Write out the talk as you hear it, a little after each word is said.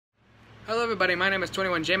Hello everybody, my name is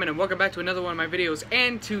 21Jamin and welcome back to another one of my videos,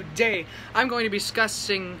 and today I'm going to be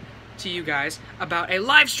discussing to you guys about a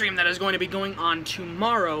live stream that is going to be going on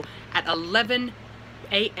tomorrow at 11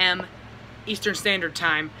 a.m. Eastern Standard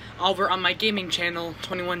Time over on my gaming channel,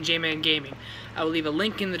 21Jamin Gaming. I will leave a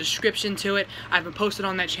link in the description to it. I've been posted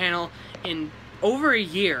on that channel in over a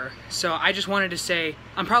year, so I just wanted to say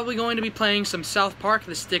I'm probably going to be playing some South Park: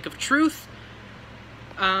 The Stick of Truth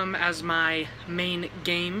as my main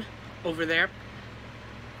game over there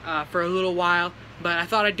for a little while, but I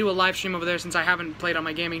thought I'd do a live stream over there since I haven't played on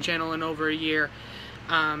my gaming channel in over a year.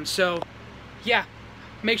 So yeah,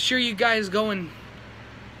 make sure you guys go and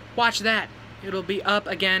watch that. It'll be up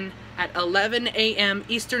again at 11 a.m.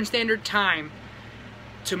 Eastern Standard Time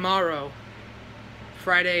tomorrow,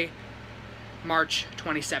 Friday, March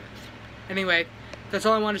 27th. Anyway, that's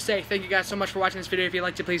all I wanted to say. Thank you guys so much for watching this video. If you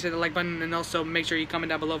liked it, please hit the like button, and also make sure you comment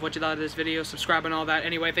down below what you thought of this video, subscribe and all that.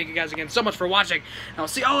 Anyway, thank you guys again so much for watching, and I'll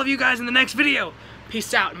see all of you guys in the next video.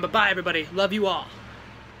 Peace out, and bye-bye everybody. Love you all.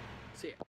 See ya.